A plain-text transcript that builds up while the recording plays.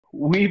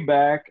We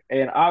back,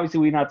 and obviously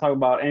we not talking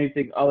about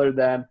anything other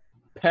than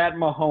Pat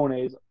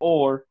Mahomes,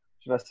 or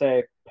should I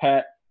say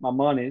Pat My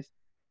Money's.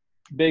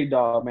 Big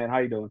dog, man. How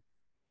you doing?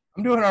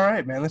 I'm doing all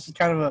right, man. This is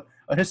kind of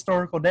a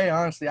historical day,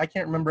 honestly. I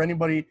can't remember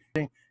anybody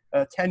getting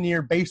a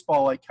 10-year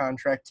baseball-like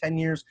contract, 10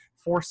 years,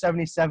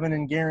 477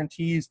 in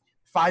guarantees,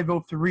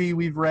 503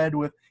 we've read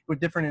with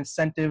different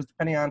incentives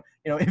depending on,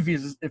 if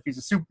he's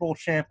a Super Bowl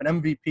champ,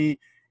 an MVP.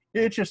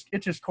 It's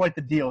just quite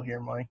the deal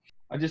here, Mike.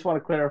 I just want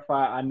to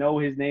clarify. I know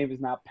his name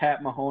is not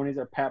Pat Mahomes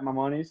or Pat My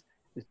Money's.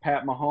 It's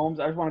Pat Mahomes.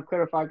 I just want to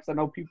clarify because I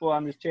know people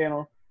on this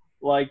channel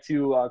like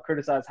to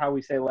criticize how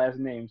we say last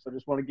names. So I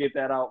just want to get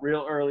that out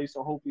real early.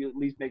 So hopefully at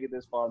least make it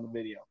this far in the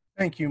video.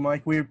 Thank you,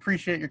 Mike. We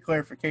appreciate your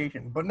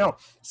clarification. But no,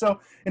 so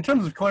in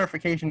terms of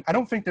clarification, I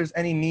don't think there's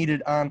any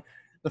needed on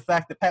the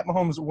fact that Pat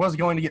Mahomes was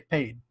going to get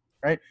paid,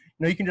 right?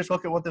 You can just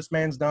look at what this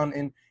man's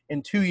done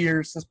in 2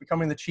 years since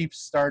becoming the Chiefs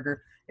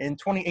starter. In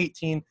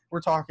 2018,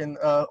 we're talking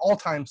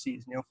all-time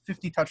season,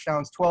 50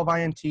 touchdowns, 12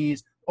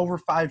 INTs, over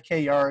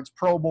 5K yards,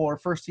 Pro Bowler,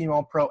 first-team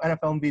All-Pro,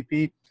 NFL MVP.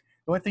 The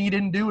only thing he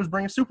didn't do was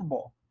bring a Super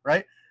Bowl,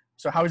 right?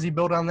 So how does he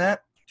build on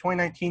that?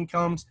 2019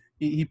 comes,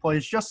 he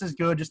plays just as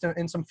good, just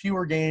in some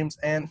fewer games,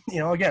 and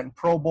again,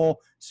 Pro Bowl,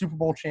 Super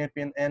Bowl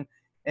champion,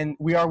 and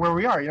we are where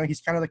we are.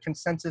 He's kind of the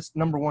consensus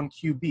number one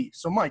QB.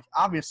 So, Mike,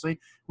 obviously,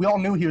 we all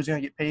knew he was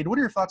going to get paid. What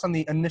are your thoughts on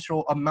the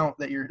initial amount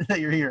that you're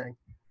hearing?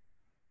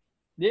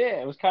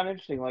 Yeah, it was kind of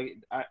interesting.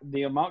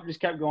 The amount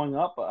just kept going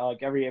up.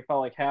 It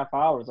felt like half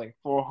hour. It was like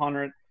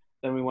 400.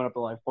 Then we went up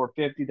to like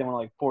 450. Then we're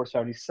like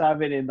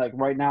 477. And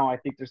right now, I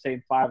think they're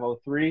saying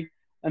 503.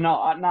 And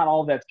not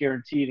all of that's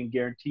guaranteed and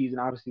guarantees. And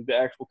obviously, the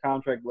actual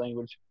contract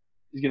language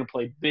is going to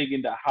play big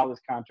into how this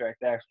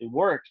contract actually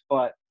works.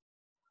 But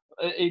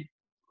it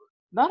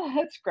not a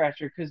head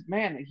scratcher because,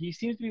 man, he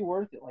seems to be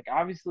worth it.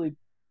 Obviously,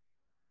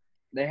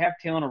 they have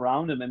talent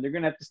around him, and they're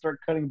going to have to start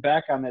cutting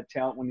back on that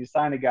talent when you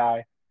sign a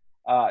guy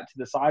to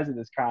the size of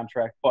this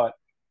contract. But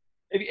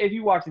if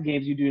you watch the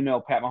games, you do know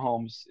Pat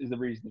Mahomes is the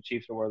reason the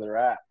Chiefs are where they're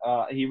at.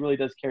 He really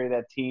does carry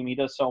that team. He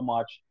does so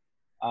much.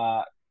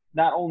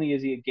 Not only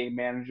is he a game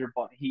manager,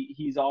 but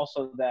he's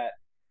also that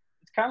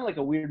 – it's kind of like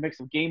a weird mix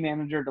of game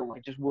manager to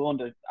just willing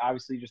to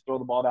obviously just throw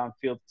the ball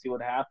downfield to see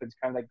what happens,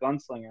 kind of that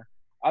gunslinger.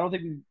 I don't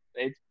think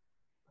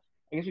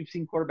I guess we've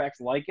seen quarterbacks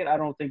like it. I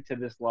don't think to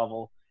this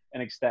level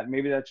and extent.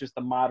 Maybe that's just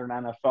the modern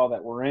NFL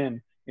that we're in.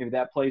 Maybe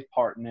that plays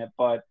part in it.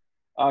 But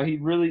he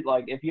really,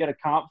 if you had a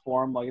comp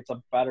for him, it's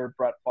a better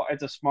Brett Favre.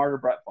 It's a smarter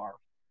Brett Favre.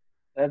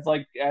 That's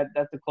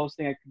that's the closest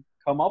thing I can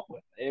come up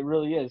with. It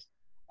really is.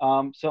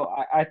 So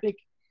I think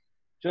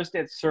just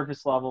at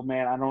surface level,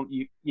 man,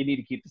 you need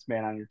to keep this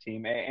man on your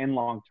team and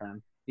long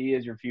term. He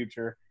is your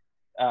future.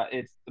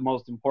 It's the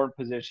most important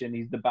position.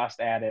 He's the best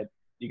at it.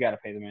 You got to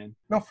pay the man.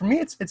 No, for me,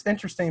 it's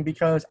interesting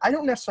because I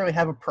don't necessarily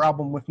have a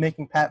problem with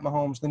making Pat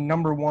Mahomes the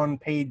number one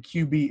paid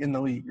QB in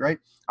the league, right?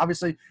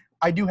 Obviously,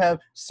 I do have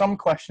some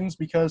questions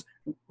because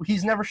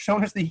he's never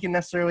shown us that he can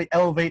necessarily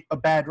elevate a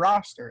bad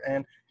roster.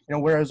 And,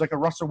 whereas like a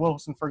Russell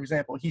Wilson, for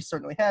example, he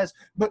certainly has,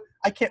 but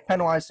I can't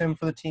penalize him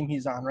for the team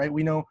he's on, right?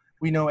 We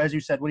know, as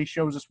you said, what he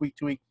shows us week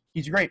to week.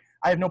 He's great.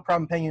 I have no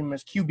problem paying him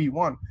as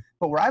QB1.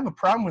 But where I have a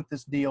problem with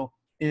this deal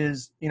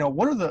is,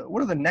 what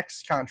are the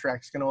next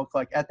contracts going to look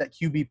like at that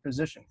QB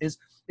position? Is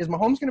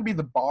Mahomes going to be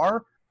the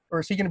bar, or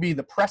is he going to be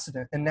the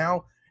precedent? And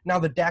now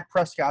the Dak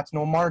Prescott's and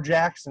Lamar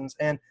Jacksons,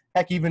 and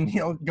heck, even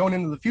going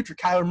into the future,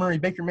 Kyler Murray,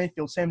 Baker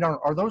Mayfield, Sam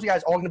Darnold, are those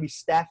guys all going to be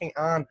stacking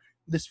on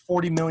this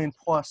 $40 million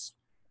plus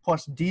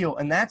deal?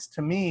 And that's,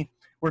 to me,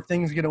 where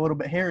things get a little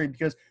bit hairy,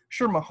 because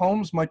sure,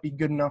 Mahomes might be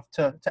good enough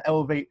to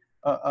elevate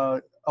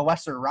a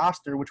lesser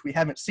roster, which we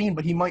haven't seen,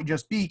 but he might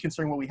just be,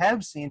 considering what we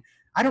have seen.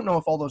 I don't know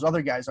if all those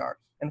other guys are.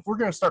 And if we're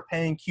going to start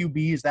paying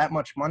QBs that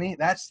much money,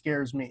 that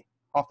scares me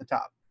off the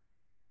top.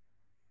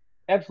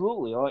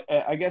 Absolutely.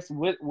 I guess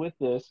with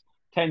this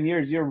 10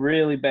 years, you're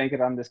really banking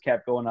on this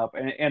cap going up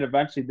and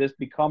eventually this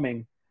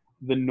becoming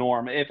the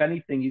norm. If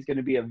anything, he's going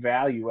to be a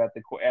value at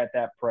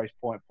that price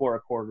point for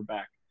a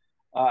quarterback.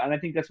 And I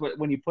think that's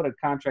when you put a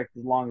contract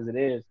as long as it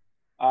is,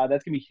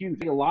 that's going to be huge. I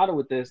think a lot of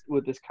with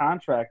this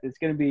contract, it's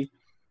going to be,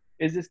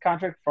 is this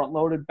contract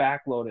front-loaded,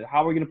 back-loaded?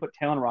 How are we going to put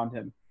talent around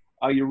him?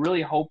 You're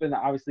really hoping,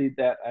 obviously,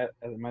 that, as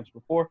I mentioned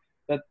before,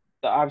 that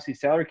the obviously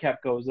salary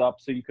cap goes up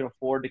so you can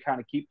afford to kind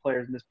of keep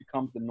players and this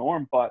becomes the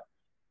norm. But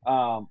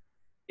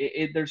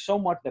there's so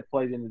much that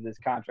plays into this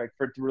contract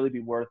for it to really be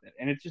worth it.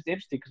 And it's just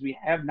interesting because we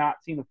have not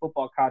seen a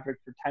football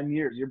contract for 10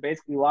 years. You're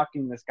basically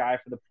locking this guy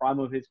for the prime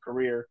of his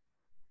career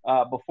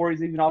before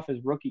he's even off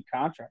his rookie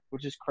contract,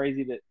 which is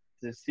crazy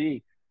to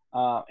see.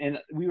 And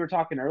we were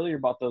talking earlier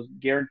about those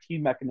guarantee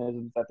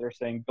mechanisms that they're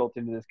saying built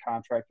into this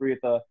contract where you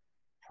have to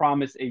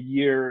promise a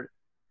year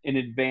in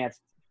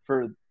advance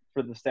for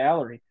the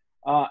salary.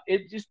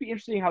 It'd just be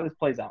interesting how this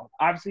plays out.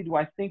 Obviously, do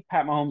I think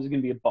Pat Mahomes is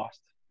going to be a bust?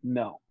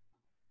 No.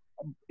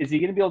 Is he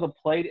going to be able to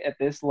play at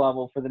this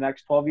level for the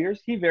next 12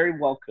 years? He very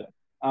well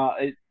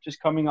could.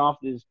 Just coming off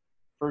his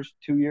first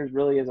 2 years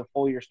really as a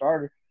full-year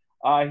starter,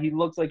 he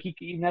looks like he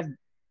even has,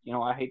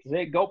 I hate to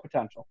say it, GOAT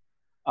potential.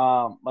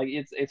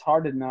 It's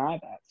hard to deny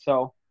that.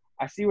 So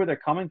I see where they're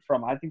coming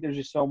from. I think there's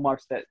just so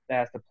much that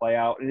has to play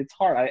out, and it's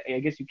hard. I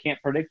guess you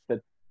can't predict the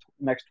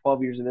next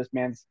 12 years of this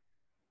man's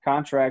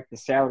contract, the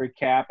salary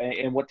cap,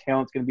 and what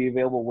talent's going to be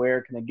available.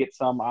 Where can they get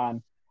some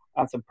on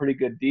some pretty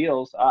good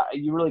deals?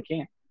 You really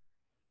can't.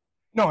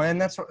 No,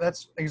 and that's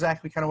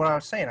exactly kind of what I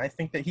was saying. I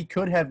think that he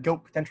could have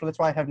GOAT potential. That's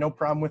why I have no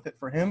problem with it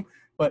for him.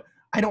 But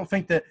I don't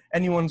think that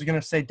anyone's going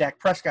to say Dak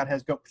Prescott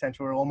has GOAT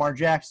potential or Lamar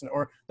Jackson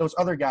or those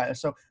other guys.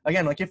 So,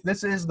 again, like if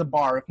this is the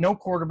bar, if no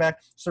quarterback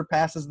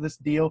surpasses this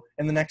deal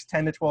in the next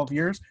 10 to 12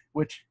 years,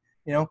 which,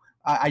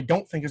 I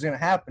don't think is going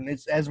to happen.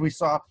 It's as we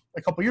saw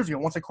a couple years ago.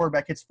 Once a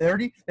quarterback hits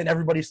 30, then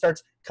everybody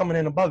starts coming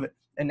in above it.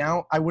 And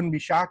now I wouldn't be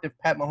shocked if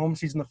Pat Mahomes,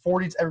 he's in the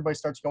 40s, everybody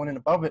starts going in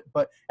above it.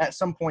 But at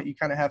some point, you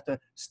kind of have to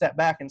step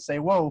back and say,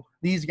 whoa,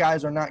 these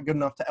guys are not good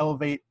enough to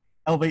elevate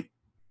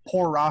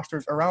poor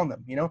rosters around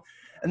them,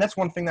 And that's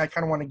one thing that I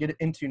kind of want to get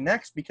into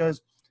next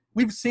because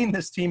we've seen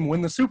this team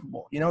win the Super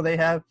Bowl. They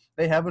have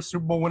a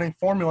Super Bowl winning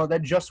formula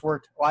that just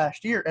worked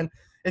last year. And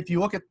if you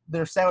look at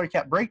their salary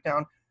cap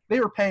breakdown, they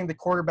were paying the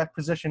quarterback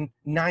position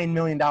 $9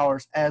 million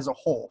as a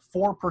whole,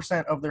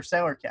 4% of their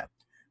salary cap.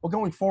 Well,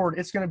 going forward,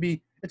 it's going to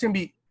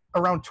be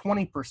around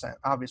 20%,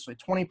 obviously,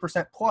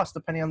 20% plus,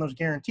 depending on those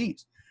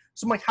guarantees.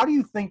 So, Mike, how do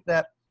you think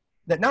that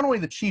not only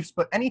the Chiefs,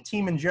 but any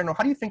team in general,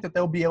 how do you think that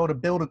they'll be able to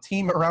build a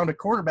team around a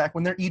quarterback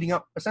when they're eating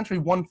up essentially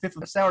 1/5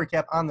 of the salary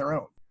cap on their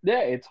own?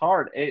 Yeah, it's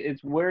hard.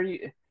 It's where you're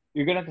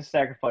going to have to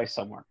sacrifice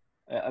somewhere.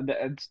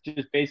 It's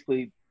just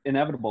basically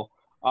inevitable.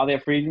 They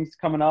have free agents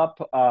coming up.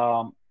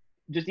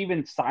 Just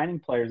even signing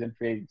players in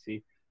free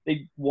agency,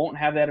 they won't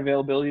have that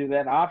availability,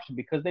 that option,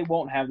 because they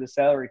won't have the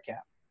salary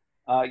cap.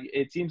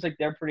 It seems like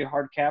they're pretty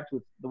hard capped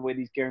with the way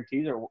these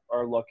guarantees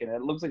are looking.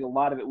 It looks like a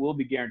lot of it will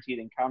be guaranteed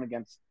and count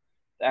against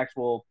the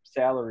actual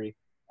salary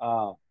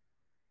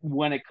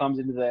when it comes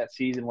into that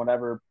season,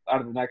 whatever,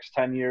 out of the next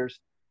 10 years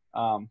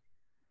of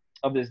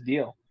this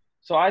deal.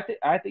 So I think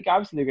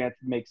obviously they're going to have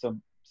to make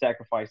some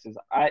sacrifices.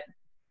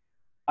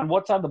 On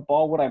what side of the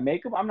ball would I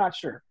make them? I'm not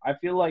sure. I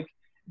feel like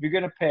if you're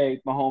going to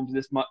pay Mahomes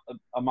this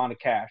amount of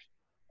cash,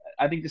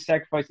 I think the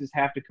sacrifices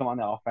have to come on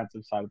the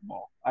offensive side of the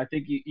ball. I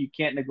think you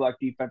can't neglect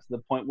defense to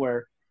the point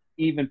where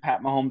even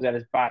Pat Mahomes at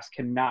his best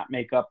cannot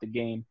make up the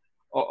game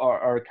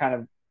or kind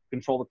of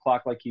control the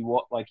clock like he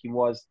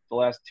was the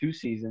last two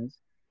seasons.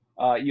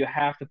 You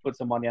have to put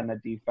some money on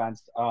that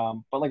defense.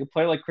 But like a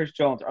player like Chris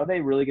Jones, are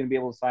they really going to be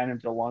able to sign him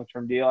to a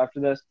long-term deal after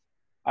this?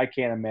 I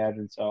can't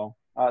imagine so.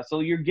 So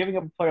you're giving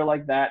up a player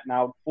like that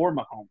now for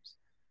Mahomes.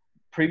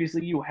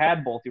 Previously, you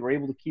had both. You were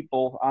able to keep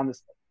both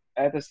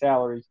at the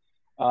salaries,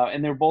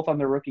 and they're both on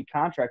their rookie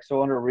contract,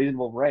 so under a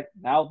reasonable rate.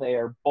 Now they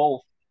are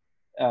both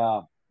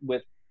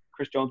with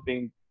Chris Jones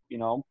being,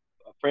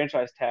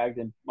 franchise tagged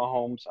and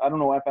Mahomes. I don't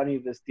know if any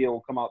of this deal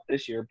will come out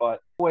this year,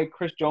 but the way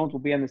Chris Jones will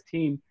be on this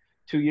team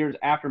 2 years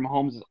after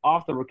Mahomes is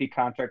off the rookie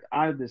contract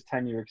onto this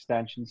 10-year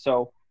extension.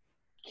 So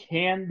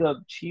can the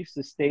Chiefs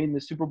sustain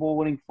the Super Bowl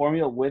winning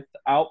formula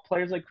without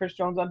players like Chris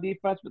Jones on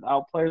defense,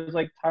 without players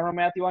like Tyrann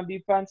Mathieu on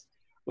defense,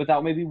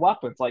 without maybe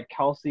weapons like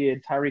Kelsey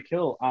and Tyreek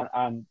Hill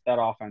on that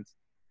offense?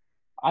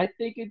 I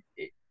think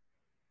it's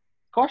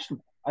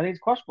questionable. I think it's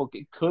questionable.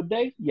 Could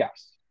they?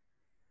 Yes.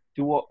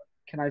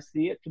 Can I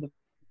see it for the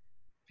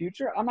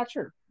future? I'm not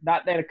sure.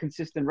 Not at a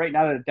consistent rate,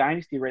 not at a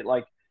dynasty rate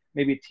like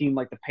maybe a team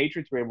like the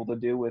Patriots were able to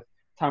do with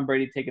Tom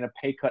Brady taking a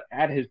pay cut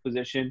at his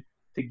position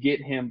to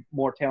get him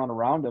more talent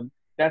around him.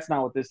 That's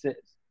not what this is.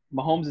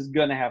 Mahomes is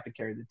going to have to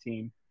carry the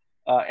team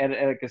at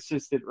a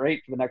consistent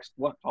rate for the next,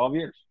 12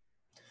 years.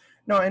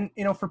 No, and,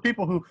 for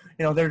people who,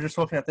 they're just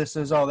looking at this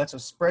as, oh, that's a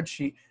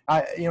spreadsheet.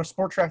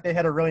 Sport Track, they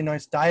had a really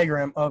nice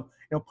diagram of,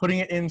 putting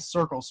it in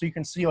circles. So you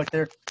can see, like,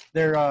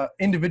 their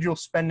individual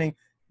spending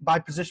by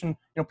position,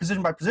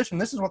 position by position.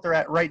 This is what they're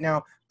at right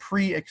now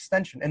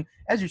pre-extension. And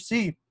as you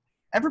see,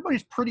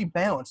 everybody's pretty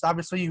balanced.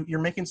 Obviously, you're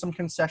making some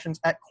concessions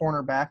at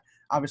cornerback,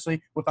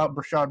 obviously, without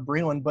Brashad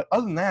Breeland. But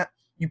other than that,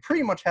 you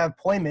pretty much have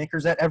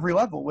playmakers at every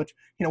level, which,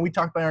 we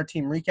talked about in our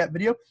team recap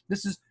video.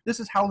 This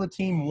is how the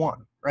team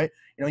won, right?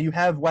 You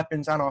have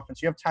weapons on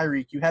offense. You have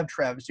Tyreek. You have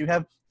Travis. You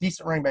have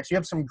decent running backs. You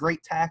have some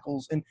great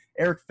tackles in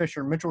Eric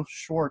Fisher, Mitchell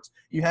Schwartz.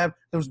 You have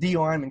those D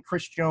linemen,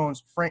 Chris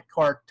Jones, Frank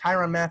Clark,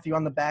 Tyrann Mathieu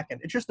on the back end.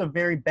 It's just a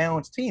very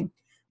balanced team.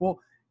 Well,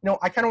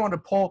 I kind of want to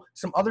pull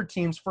some other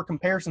teams for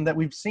comparison that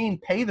we've seen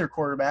pay their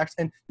quarterbacks,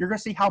 and you're going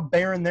to see how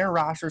barren their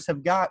rosters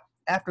have got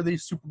after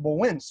these Super Bowl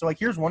wins. So, like,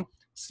 here's one,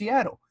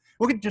 Seattle.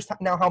 Look at just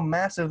now how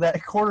massive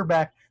that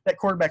quarterback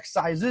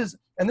size is,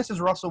 and this is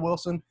Russell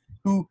Wilson,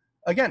 who,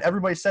 again,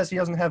 everybody says he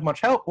doesn't have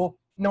much help. Well,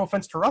 no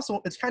offense to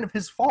Russell, it's kind of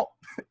his fault,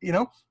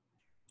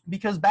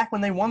 because back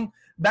when they won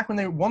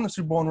the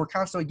Super Bowl and were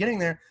constantly getting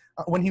there,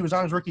 when he was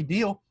on his rookie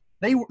deal,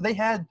 they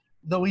had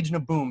the Legion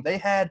of Boom. They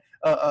had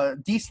a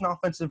decent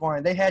offensive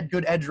line. They had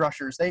good edge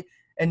rushers.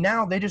 And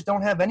now they just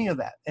don't have any of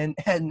that. And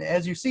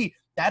as you see,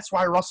 that's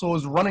why Russell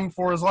is running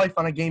for his life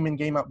on a game-in,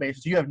 game-out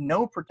basis. You have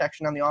no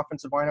protection on the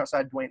offensive line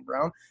outside Dwayne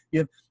Brown.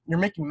 You're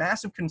making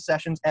massive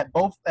concessions at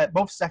both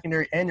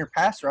secondary and your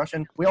pass rush.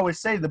 And we always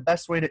say the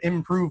best way to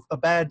improve a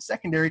bad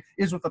secondary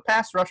is with a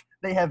pass rush.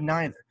 They have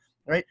neither.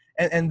 right?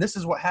 And this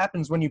is what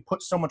happens when you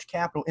put so much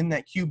capital in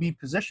that QB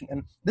position.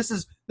 And this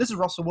is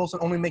Russell Wilson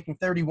only making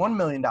 $31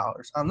 million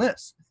on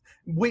this.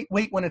 Wait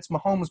when it's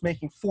Mahomes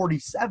making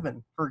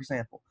 47, for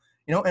example.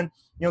 And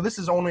this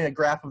is only a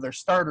graph of their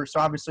starters, so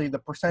obviously the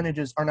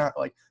percentages are not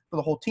like for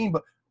the whole team.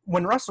 But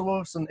when Russell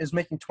Wilson is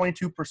making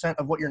 22%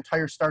 of what your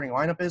entire starting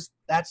lineup is,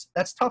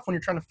 that's tough when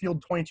you're trying to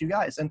field 22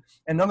 guys. And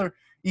another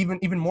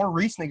even more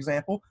recent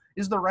example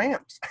is the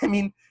Rams. I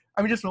mean,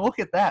 just look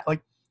at that.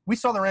 Like, we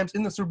saw the Rams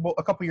in the Super Bowl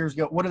a couple years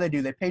ago. What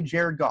do? They paid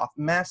Jared Goff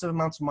massive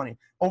amounts of money,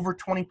 over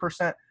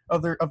 20%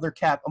 of their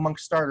cap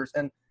amongst starters.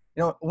 And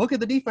look at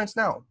the defense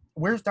now.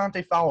 Where's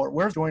Dante Fowler?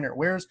 Where's Joyner?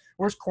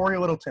 Where's Corey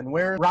Littleton?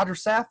 Where's Roger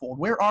Saffold?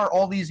 Where are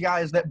all these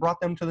guys that brought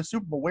them to the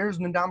Super Bowl? Where's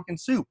Ndamukong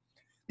Suh?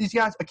 These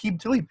guys, Aqib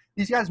Talib,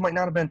 these guys might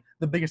not have been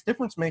the biggest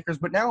difference makers,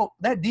 but now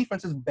that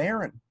defense is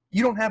barren.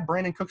 You don't have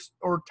Brandon Cooks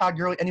or Todd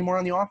Gurley anymore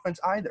on the offense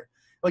either.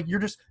 Like, you're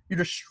just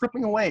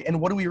stripping away. And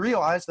what do we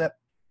realize? That,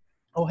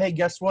 oh, hey,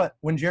 guess what?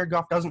 When Jared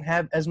Goff doesn't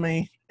have as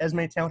many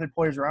talented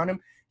players around him,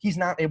 he's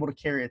not able to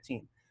carry a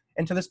team.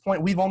 And to this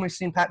point, we've only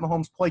seen Pat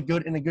Mahomes play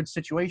good in a good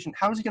situation.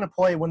 How is he going to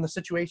play when the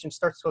situation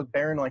starts to look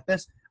barren like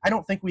this? I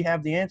don't think we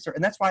have the answer.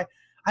 And that's why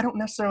I don't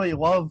necessarily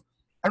love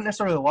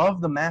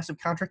the massive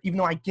contract, even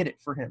though I get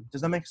it for him. Does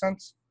that make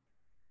sense?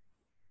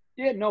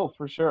 Yeah, no,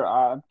 for sure.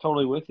 I'm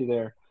totally with you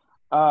there.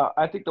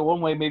 I think the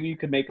one way maybe you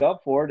could make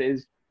up for it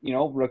is,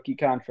 rookie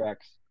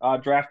contracts,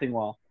 drafting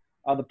well.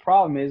 The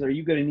problem is, are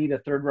you going to need a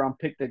third-round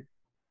pick to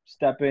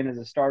step in as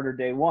a starter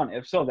day one?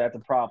 If so, that's a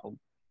problem.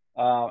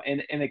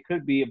 And it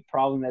could be a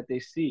problem that they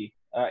see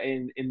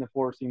in the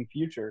foreseeing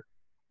future.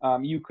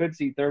 You could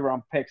see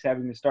third-round picks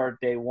having to start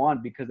day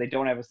one because they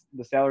don't have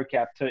the salary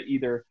cap to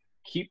either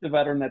keep the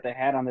veteran that they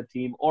had on the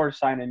team or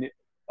sign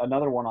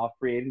another one off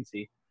free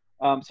agency.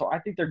 So I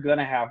think they're going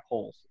to have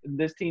holes.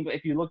 This team,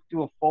 if you look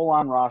to a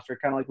full-on roster,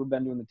 kind of like we've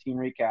been doing the team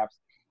recaps,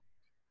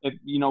 if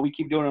we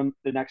keep doing them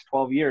the next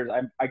 12 years,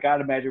 I got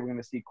to imagine we're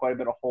going to see quite a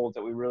bit of holes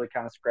that we really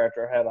kind of scratch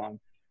our head on.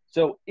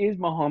 So is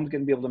Mahomes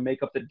going to be able to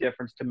make up the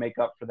difference to make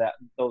up for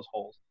those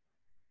holes?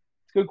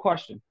 It's a good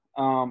question.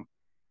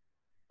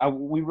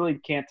 We really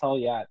can't tell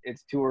yet.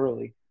 It's too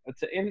early.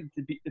 It's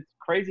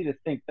crazy to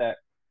think that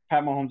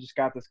Pat Mahomes just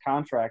got this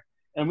contract,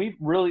 and we've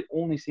really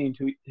only seen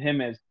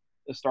him as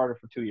a starter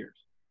for 2 years.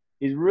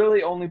 He's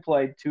really only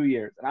played 2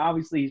 years, and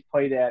obviously he's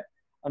played at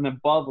an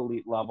above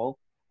elite level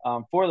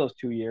for those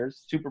 2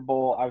 years. Super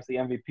Bowl, obviously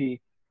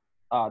MVP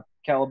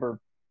caliber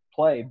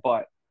play,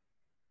 but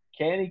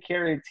can he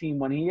carry a team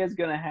when he is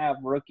going to have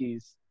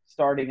rookies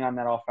starting on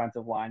that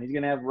offensive line? He's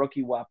going to have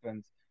rookie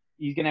weapons.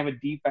 He's going to have a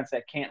defense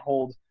that can't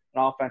hold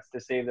an offense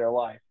to save their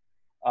life.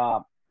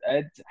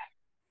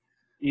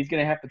 He's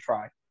going to have to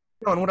try.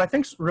 And what I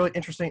think is really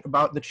interesting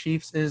about the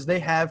Chiefs is they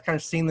have kind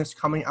of seen this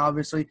coming.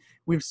 Obviously,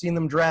 we've seen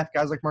them draft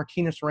guys like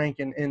Martinez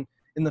Rankin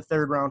in the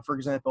third round, for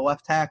example,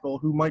 left tackle,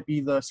 who might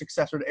be the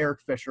successor to Eric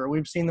Fisher.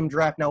 We've seen them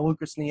draft now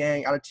Lucas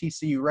Niang out of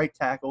TCU, right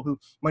tackle, who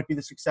might be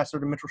the successor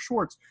to Mitchell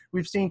Schwartz.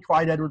 We've seen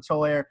Clyde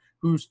Edwards-Helaire,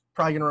 who's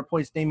probably going to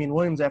replace Damian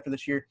Williams after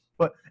this year.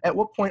 But at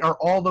what point are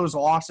all those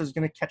losses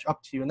going to catch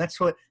up to you? And that's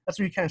what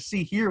you kind of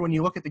see here when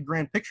you look at the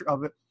grand picture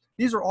of it.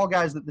 These are all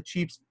guys that the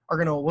Chiefs are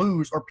going to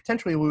lose or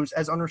potentially lose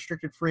as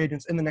unrestricted free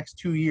agents in the next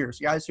 2 years.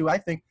 Guys who I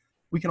think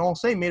we can all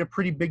say made a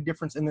pretty big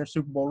difference in their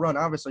Super Bowl run.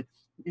 Obviously,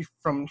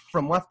 from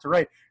left to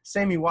right,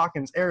 Sammy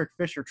Watkins, Eric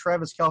Fisher,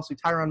 Travis Kelce,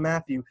 Tyrann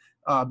Mathieu,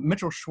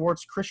 Mitchell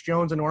Schwartz, Chris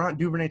Jones, and Laurent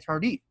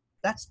Duvernay-Tardif.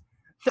 That's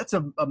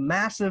a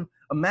massive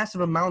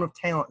amount of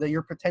talent that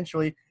you're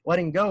potentially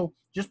letting go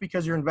just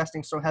because you're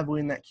investing so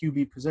heavily in that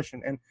QB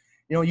position. And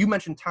you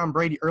mentioned Tom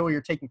Brady earlier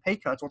taking pay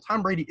cuts. Well,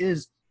 Tom Brady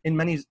is in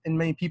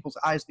many people's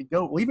eyes the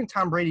GOAT. Well, even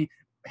Tom Brady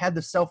had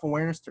the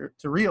self-awareness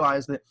to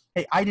realize that,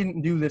 hey, I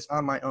didn't do this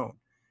on my own.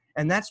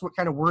 And that's what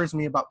kind of worries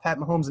me about Pat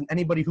Mahomes and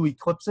anybody who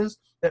eclipses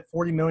that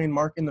 40 million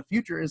mark in the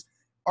future is,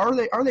 are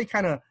they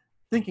kind of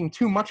thinking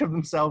too much of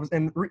themselves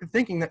and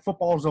thinking that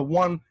football is a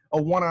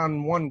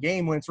one-on-one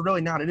game when it's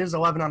really not. It is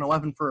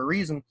 11-on-11 for a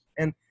reason.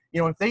 And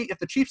if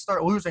the Chiefs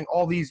start losing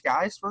all these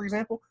guys, for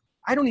example,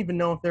 I don't even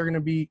know if they're going to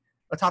be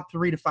a top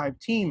 3 to 5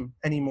 team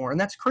anymore. And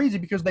that's crazy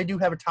because they do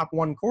have a top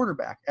 1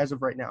 quarterback as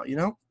of right now,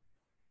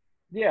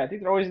 Yeah, I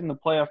think they're always in the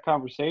playoff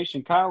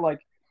conversation, kind of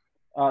like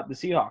the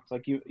Seahawks,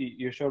 like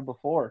you showed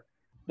before.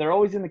 They're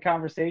always in the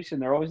conversation.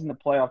 They're always in the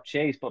playoff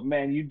chase. But,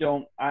 man,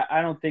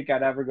 I don't think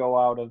I'd ever go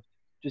out of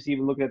just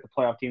even looking at the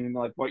playoff team and be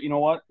like, well, you know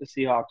what? The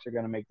Seahawks are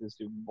going to make the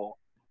Super Bowl.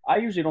 I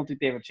usually don't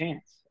think they have a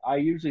chance. I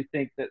usually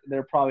think that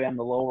they're probably on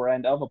the lower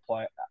end of the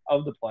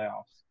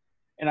playoffs.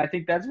 And I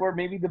think that's where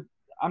maybe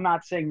I'm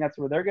not saying that's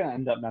where they're going to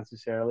end up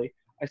necessarily.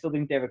 I still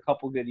think they have a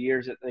couple good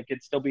years that they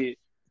could still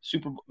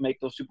make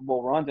those Super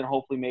Bowl runs, and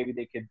hopefully maybe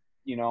they could,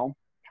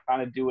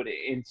 kind of do it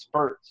in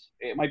spurts.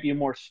 It might be a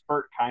more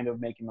spurt kind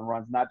of making the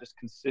runs, not just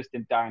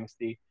consistent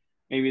dynasty.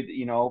 Maybe,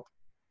 a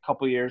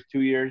couple years, 2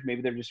 years,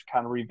 maybe they're just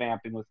kind of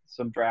revamping with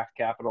some draft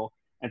capital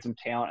and some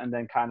talent and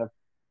then kind of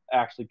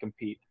actually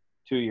compete.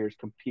 2 years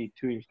compete,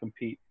 2 years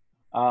compete.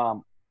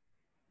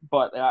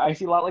 But I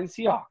see a lot like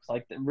the Seahawks.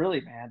 Like,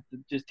 really, man,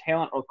 just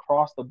talent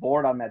across the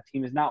board on that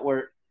team is not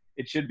where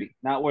it should be,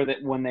 not where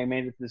that when they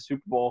made it to the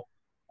Super Bowl.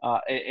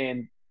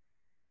 And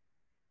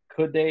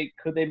could they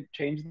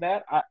change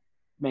that?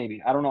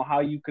 Maybe. I don't know how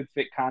you could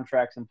fit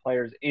contracts and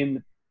players in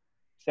the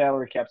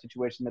salary cap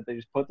situation that they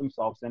just put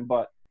themselves in,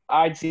 but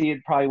I'd see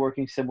it probably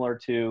working similar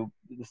to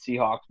the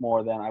Seahawks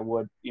more than I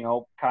would,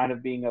 kind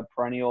of being a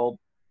perennial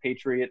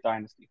Patriot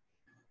dynasty.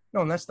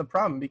 No, and that's the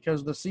problem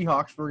because the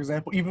Seahawks, for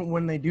example, even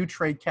when they do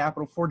trade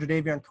capital for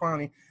Jadeveon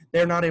Clowney,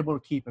 they're not able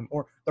to keep him.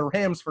 Or the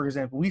Rams, for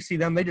example, we see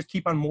them, they just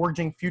keep on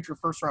mortgaging future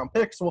first-round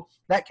picks. Well,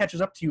 that catches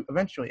up to you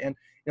eventually. And,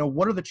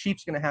 what are the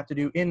Chiefs going to have to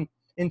do in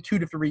 2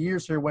 to 3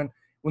 years here when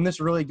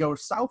this really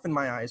goes south in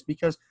my eyes?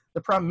 Because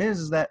the problem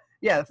is that,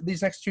 yeah,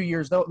 these next 2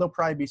 years, they'll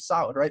probably be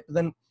solid, right? But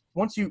then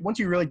once you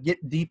really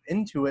get deep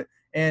into it,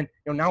 and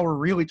now we're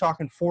really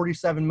talking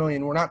 $47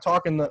 million. We're not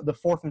talking the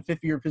fourth and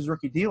fifth year of his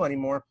rookie deal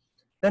anymore.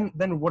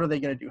 Then what are they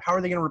going to do? How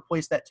are they going to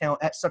replace that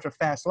talent at such a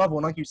fast level?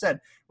 And like you said,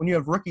 when you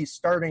have rookies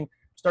starting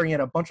at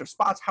a bunch of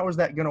spots, how is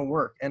that going to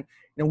work? And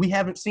we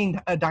haven't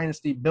seen a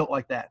dynasty built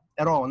like that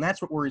at all, and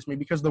that's what worries me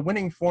because the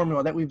winning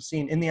formula that we've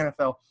seen in the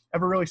NFL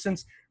ever really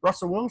since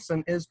Russell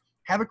Wilson is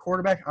have a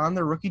quarterback on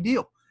their rookie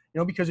deal.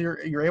 Because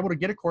you're able to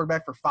get a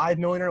quarterback for $5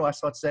 million or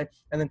less, let's say,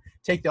 and then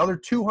take the other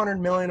 $200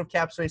 million of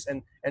cap space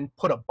and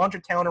put a bunch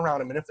of talent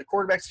around him. And if the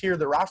quarterback's here,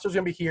 the roster's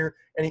going to be here,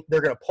 and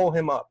they're going to pull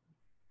him up.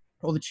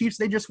 Well, the Chiefs,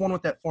 they just won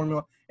with that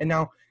formula, and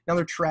now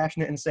they're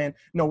trashing it and saying,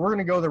 no, we're going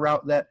to go the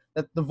route that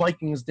the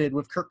Vikings did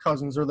with Kirk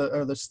Cousins or the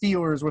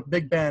Steelers with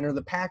Big Ben or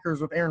the Packers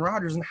with Aaron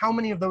Rodgers. And how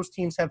many of those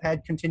teams have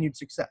had continued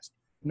success?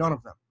 None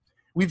of them.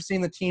 We've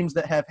seen the teams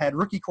that have had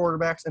rookie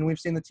quarterbacks, and we've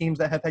seen the teams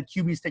that have had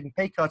QBs taking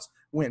pay cuts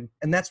win.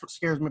 And that's what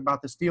scares me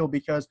about this deal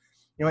because,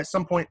 at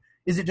some point,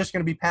 is it just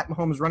going to be Pat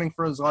Mahomes running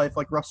for his life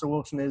like Russell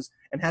Wilson is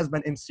and has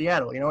been in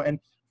Seattle, And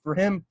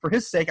for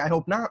his sake, I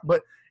hope not.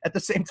 But at the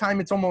same time,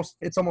 it's almost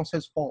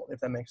his fault, if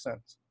that makes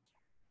sense.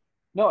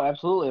 No,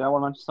 absolutely. And I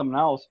want to mention something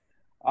else.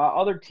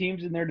 Other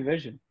teams in their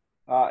division.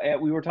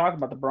 We were talking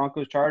about the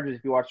Broncos Chargers.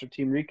 If you watch their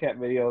team recap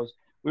videos,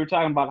 we were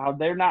talking about how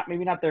they're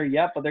maybe not there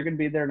yet, but they're going to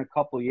be there in a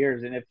couple of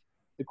years. And if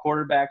the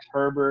quarterbacks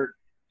Herbert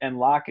and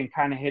Locke can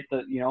kind of hit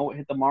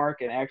the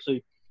mark and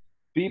actually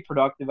be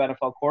productive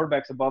NFL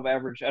quarterbacks above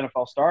average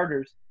NFL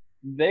starters,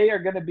 they are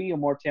going to be a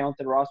more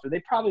talented roster.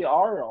 They probably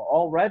are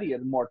already a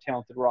more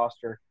talented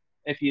roster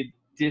if you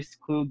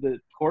disclude the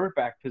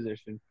quarterback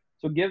position.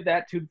 So give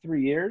that 2 to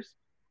 3 years.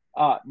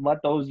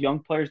 Let those young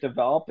players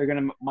develop.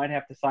 They're might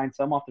have to sign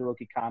some off the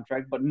rookie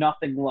contract, but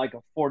nothing like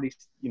a 40 to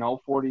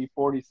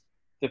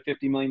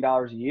 $50 million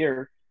a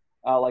year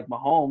like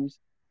Mahomes.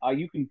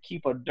 You can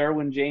keep a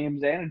Derwin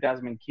James and a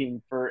Desmond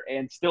King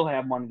and still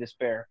have money to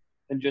spare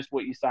than just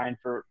what you signed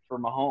for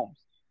Mahomes.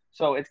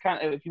 So it's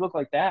kind of, if you look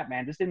like that,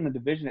 man, just in the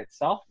division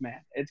itself,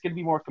 man, it's going to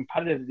be more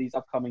competitive these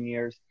upcoming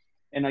years.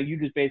 And you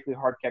just basically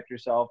hard kept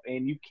yourself,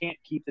 and you can't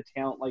keep the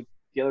talent like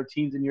the other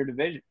teams in your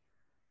division.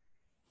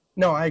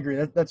 No, I agree.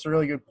 That's a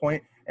really good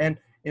point. And,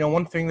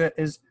 one thing that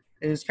is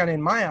kind of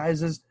in my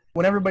eyes is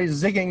when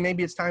everybody's zigging,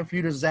 maybe it's time for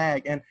you to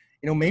zag. And,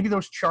 maybe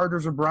those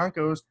Chargers or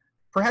Broncos,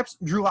 perhaps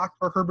Drew Lock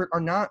or Herbert are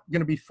not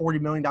going to be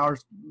 $40 million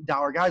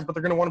guys, but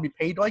they're going to want to be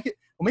paid like it.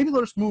 Well, maybe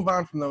they'll just move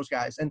on from those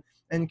guys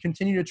and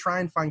continue to try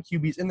and find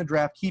QBs in the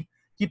draft, keep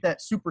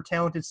that super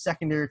talented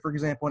secondary, for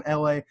example, in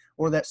LA,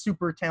 or that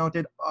super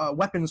talented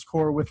weapons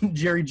core with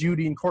Jerry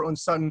Jeudy and Cortland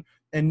Sutton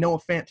and Noah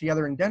Fant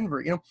together in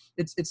Denver.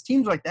 It's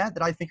teams like that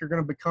I think are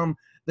going to become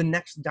the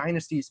next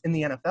dynasties in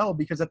the NFL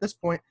because at this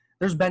point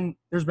there's been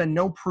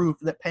no proof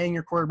that paying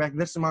your quarterback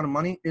this amount of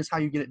money is how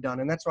you get it done.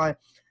 And that's why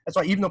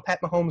even though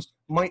Pat Mahomes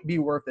might be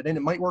worth it and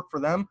it might work for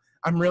them,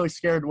 I'm really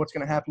scared what's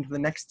going to happen to the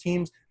next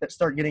teams that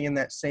start getting in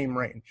that same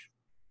range.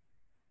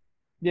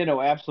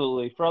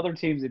 Absolutely. For other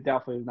teams, it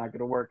definitely is not going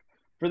to work.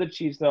 For the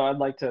Chiefs, though, I'd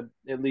like to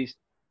at least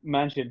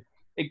mention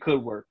it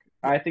could work.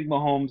 I think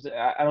Mahomes,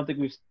 I don't think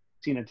we've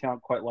seen a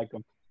talent quite like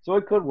him. So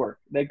it could work.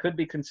 They could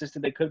be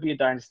consistent. They could be a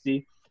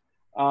dynasty.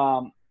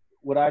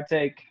 Would I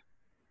take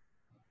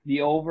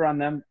the over on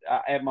them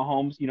at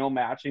Mahomes,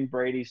 matching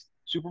Brady's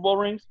Super Bowl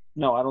rings?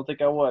 No, I don't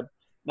think I would.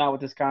 Not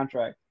with this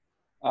contract.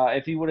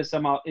 If he would have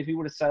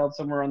settled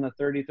somewhere on the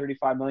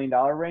 $30-35 million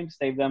range,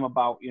 save them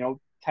about,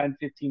 $10-15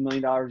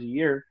 million a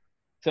year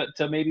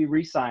to maybe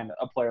re-sign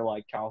a player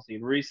like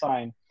Kelsey,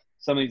 re-sign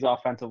some of these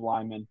offensive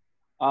linemen,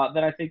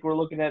 then I think we're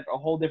looking at a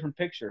whole different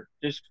picture.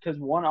 Just because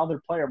one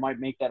other player might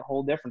make that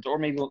whole difference, or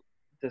maybe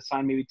to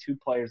sign maybe 2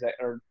 players that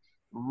are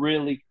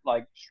really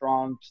like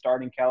strong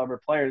starting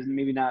caliber players, and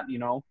maybe not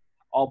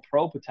all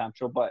pro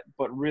potential, but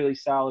really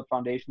solid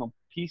foundational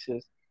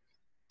pieces.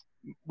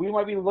 We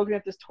might be looking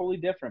at this totally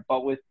different,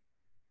 but with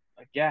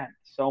again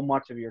so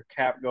much of your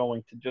cap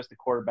going to just the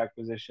quarterback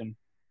position.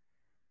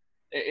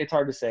 It's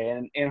hard to say,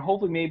 and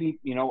hopefully maybe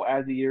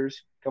as the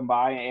years come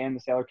by and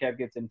the salary cap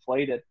gets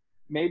inflated,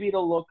 maybe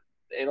it'll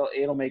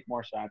make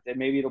more sense, and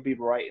maybe it'll be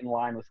right in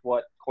line with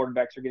what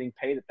quarterbacks are getting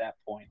paid at that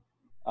point.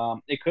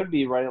 It could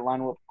be right in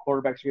line with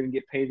what quarterbacks are going to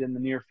get paid in the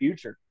near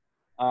future,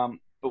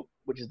 but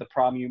which is the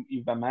problem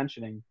you've been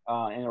mentioning,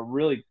 and it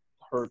really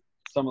hurt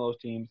some of those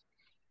teams.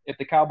 if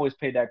the Cowboys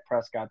pay Dak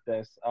Prescott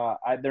this,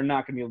 they're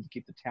not going to be able to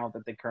keep the talent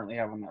that they currently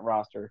have on that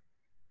roster.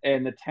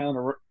 And the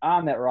talent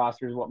on that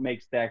roster is what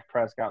makes Dak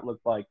Prescott look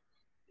like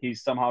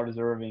he's somehow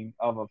deserving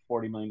of a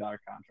 $40 million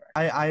contract.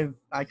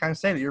 I kind of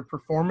say that your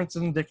performance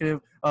is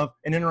indicative of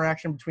an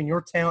interaction between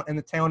your talent and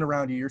the talent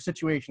around you, your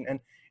situation.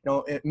 And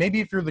maybe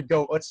if you're the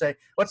GOAT, let's say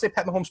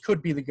Pat Mahomes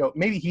could be the GOAT.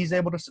 Maybe he's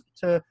able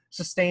to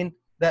sustain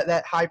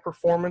that high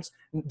performance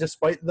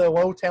despite the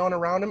low talent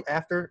around him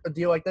after a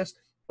deal like this.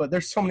 But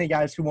there's so many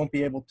guys who won't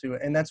be able to,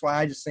 and that's why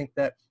I just think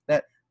that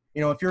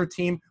if you're a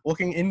team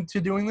looking into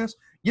doing this,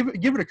 give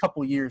it a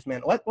couple of years,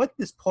 man. Let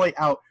this play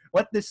out.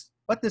 Let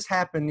this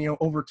happen,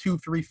 over 2,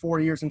 3, 4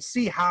 years, and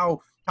see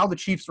how the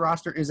Chiefs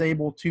roster is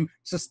able to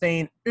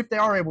sustain, if they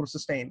are able to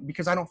sustain,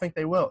 because I don't think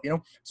they will.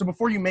 So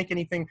before you make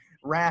anything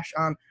rash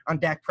on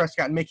Dak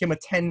Prescott and make him a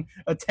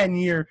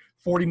 10-year,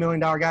 $40 million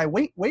guy,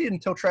 wait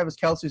until Travis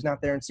Kelce's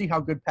not there and see how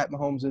good Pat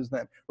Mahomes is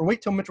then, or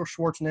wait till Mitchell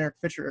Schwartz and Eric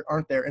Fisher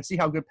aren't there and see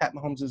how good Pat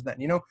Mahomes is then.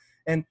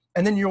 And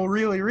then you'll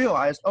really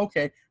realize,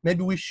 okay,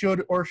 maybe we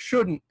should or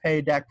shouldn't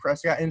pay Dak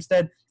Prescott.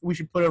 Instead, we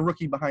should put a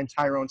rookie behind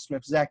Tyrone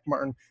Smith, Zach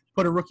Martin,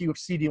 put a rookie with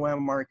CeeDee Lamb,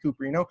 Amari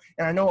Cooper, And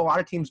I know a lot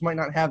of teams might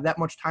not have that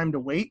much time to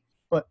wait,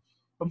 but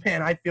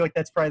man, I feel like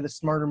that's probably the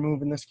smarter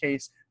move in this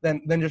case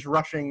than just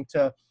rushing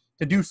to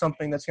do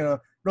something that's going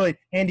to really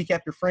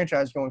handicap your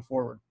franchise going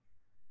forward.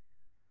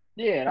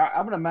 Yeah, and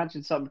I'm going to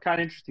mention something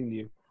kind of interesting to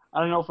you. I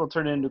don't know if it'll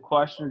turn it into a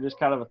question or just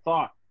kind of a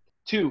thought.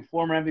 2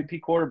 former MVP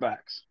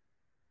quarterbacks.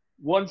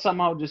 One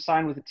somehow just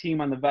signed with a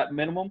team on the vet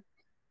minimum.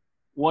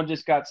 One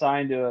just got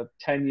signed to a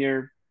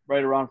 10-year,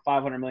 right around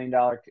 $500 million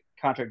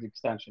contract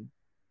extension.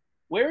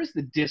 Where is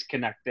the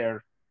disconnect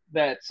there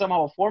that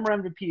somehow a former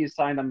MVP is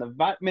signed on the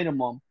vet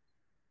minimum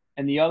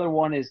and the other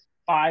one is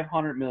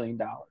 $500 million?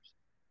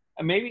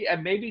 And maybe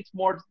it's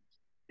more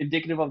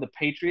indicative of the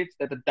Patriots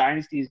that the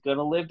dynasty is going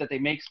to live, that they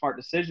make smart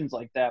decisions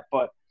like that.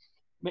 But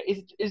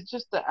it's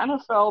just the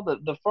NFL,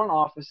 the front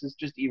office is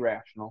just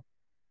irrational.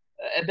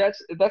 And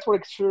that's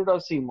what it sure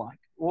does seem like.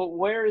 Well,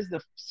 where is the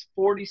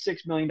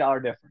 $46 million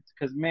difference?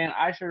 Because, man,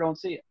 I sure don't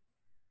see it.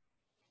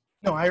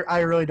 No, I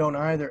really don't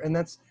either. And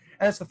that's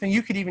the thing.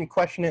 You could even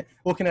question it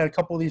looking at a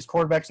couple of these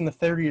quarterbacks in the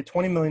 $30 to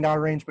 $20 million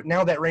range, but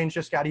now that range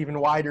just got even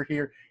wider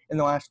here in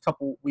the last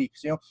couple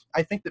weeks.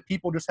 I think that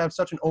people just have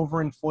such an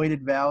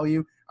overinflated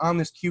value on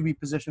this QB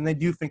position. They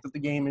do think that the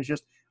game is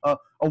just a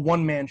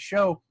one-man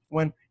show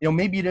when,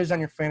 maybe it is on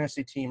your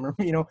fantasy team or,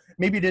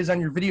 maybe it is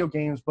on your video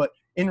games, but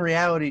in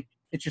reality,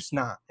 it's just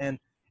not. And,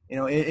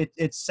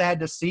 it's sad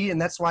to see, and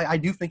that's why I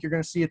do think you're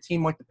going to see a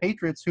team like the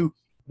Patriots who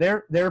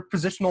their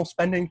positional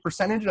spending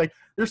percentage, like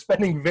they're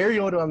spending very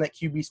little on that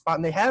QB spot,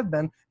 and they have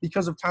been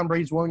because of Tom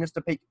Brady's willingness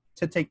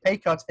to take pay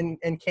cuts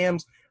and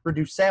Cam's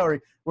reduced salary,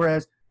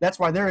 whereas that's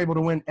why they're able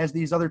to win, as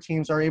these other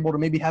teams are able to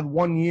maybe have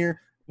 1 year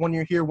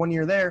here, 1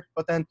 year there,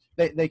 but then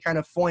they kind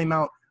of flame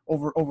out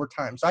over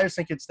time. So I just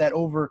think it's that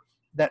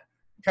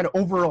kind of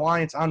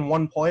over-reliance on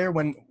one player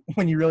when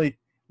you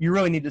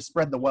really need to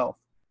spread the wealth.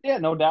 Yeah,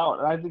 no doubt.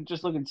 And I think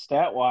just looking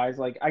stat-wise,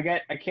 like I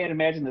can't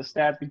imagine the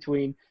stats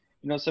between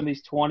some of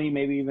these 20,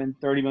 maybe even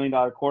 $30 million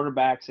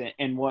quarterbacks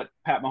and what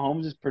Pat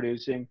Mahomes is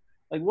producing.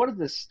 Like, what does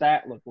the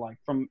stat look like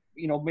from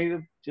maybe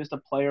just a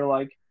player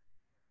like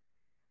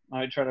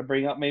I try to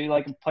bring up maybe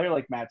like a player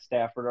like Matt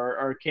Stafford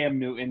or Cam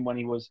Newton when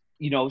he was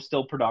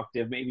still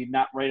productive, maybe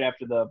not right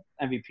after the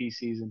MVP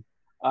season.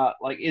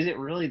 Like, is it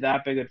really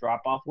that big a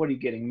drop off? What are you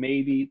getting?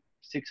 Maybe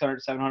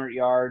 600, 700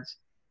 yards,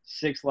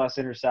 6 less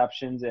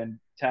interceptions, and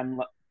 10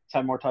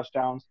 more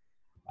touchdowns.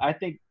 I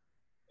think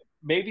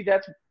maybe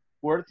that's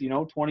worth,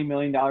 $20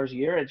 million a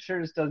year. It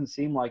sure just doesn't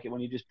seem like it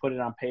when you just put it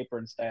on paper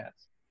and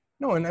stats.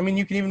 No, and I mean,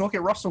 you can even look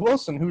at Russell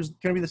Wilson, who's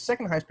going to be the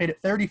second highest paid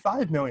at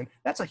 $35 million.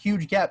 That's a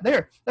huge gap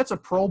there. That's a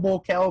Pro Bowl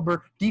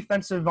caliber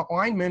defensive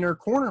lineman or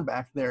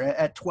cornerback there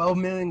at $12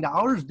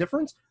 million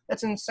difference.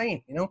 That's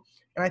insane, And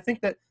I think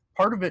that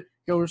part of it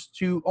goes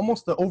to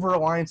almost the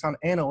over-reliance on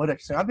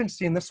analytics. And I've been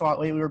seeing this a lot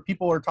lately where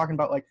people are talking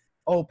about like,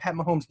 oh, Pat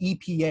Mahomes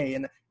EPA.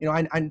 And,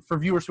 I for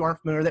viewers who aren't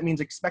familiar, that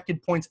means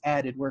expected points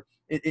added, where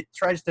it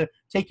tries to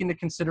take into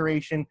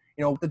consideration,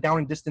 what the down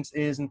and distance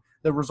is and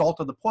the result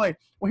of the play.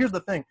 Well, here's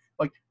the thing.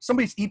 Like,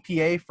 somebody's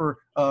EPA for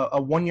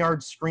a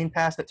 1-yard screen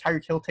pass that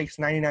Tyreek Hill takes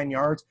 99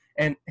 yards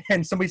and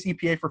somebody's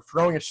EPA for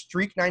throwing a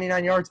streak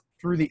 99 yards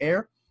through the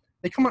air,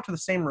 they come out to the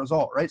same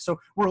result, right? So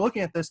we're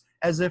looking at this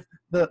as if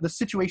the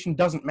situation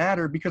doesn't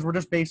matter because we're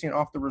just basing it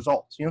off the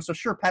results. So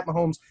sure, Pat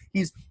Mahomes,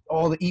 he's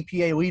the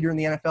EPA leader in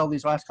the NFL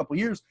these last couple of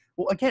years.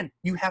 Well, again,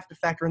 you have to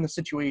factor in the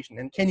situation.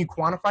 And can you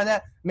quantify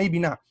that? Maybe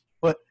not.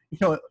 But,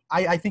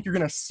 I think you're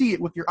going to see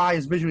it with your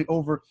eyes visually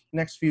over the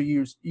next few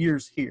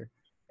years here.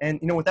 And,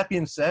 with that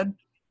being said,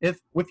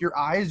 if with your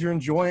eyes you're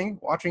enjoying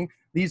watching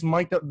these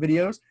mic'd up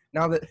videos,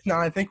 now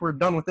I think we're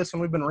done with this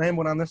and we've been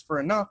rambling on this for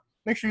enough,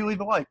 make sure you leave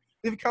a like.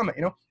 Leave a comment,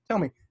 tell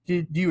me,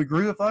 do you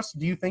agree with us?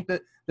 Do you think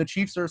that the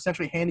Chiefs are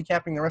essentially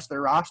handicapping the rest of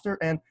their roster?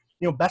 And,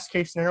 best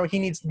case scenario, he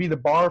needs to be the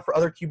bar for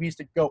other QBs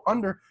to go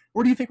under.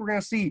 Or do you think we're going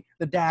to see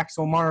the Daks,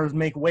 Omaras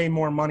make way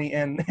more money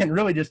and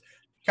really just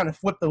kind of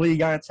flip the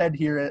league on its head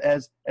here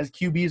as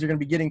QBs are going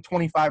to be getting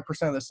 25%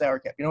 of the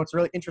salary cap. It's a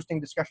really interesting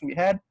discussion we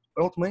had,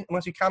 but ultimately,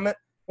 unless you comment,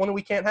 one that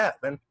we can't have.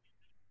 And,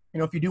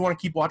 if you do want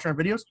to keep watching our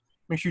videos,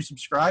 make sure you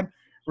subscribe.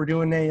 We're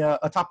doing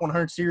a top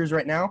 100 series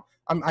right now.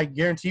 I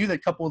guarantee you that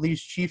a couple of these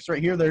Chiefs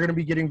right here, they're going to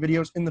be getting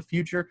videos in the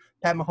future.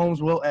 Pat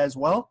Mahomes will as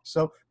well.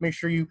 So make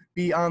sure you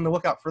be on the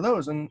lookout for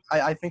those. And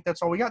I think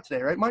that's all we got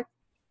today, right, Mike?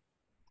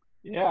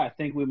 Yeah, I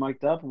think we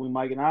mic'd up and we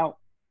mic'ing out.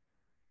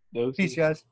 Peace, guys.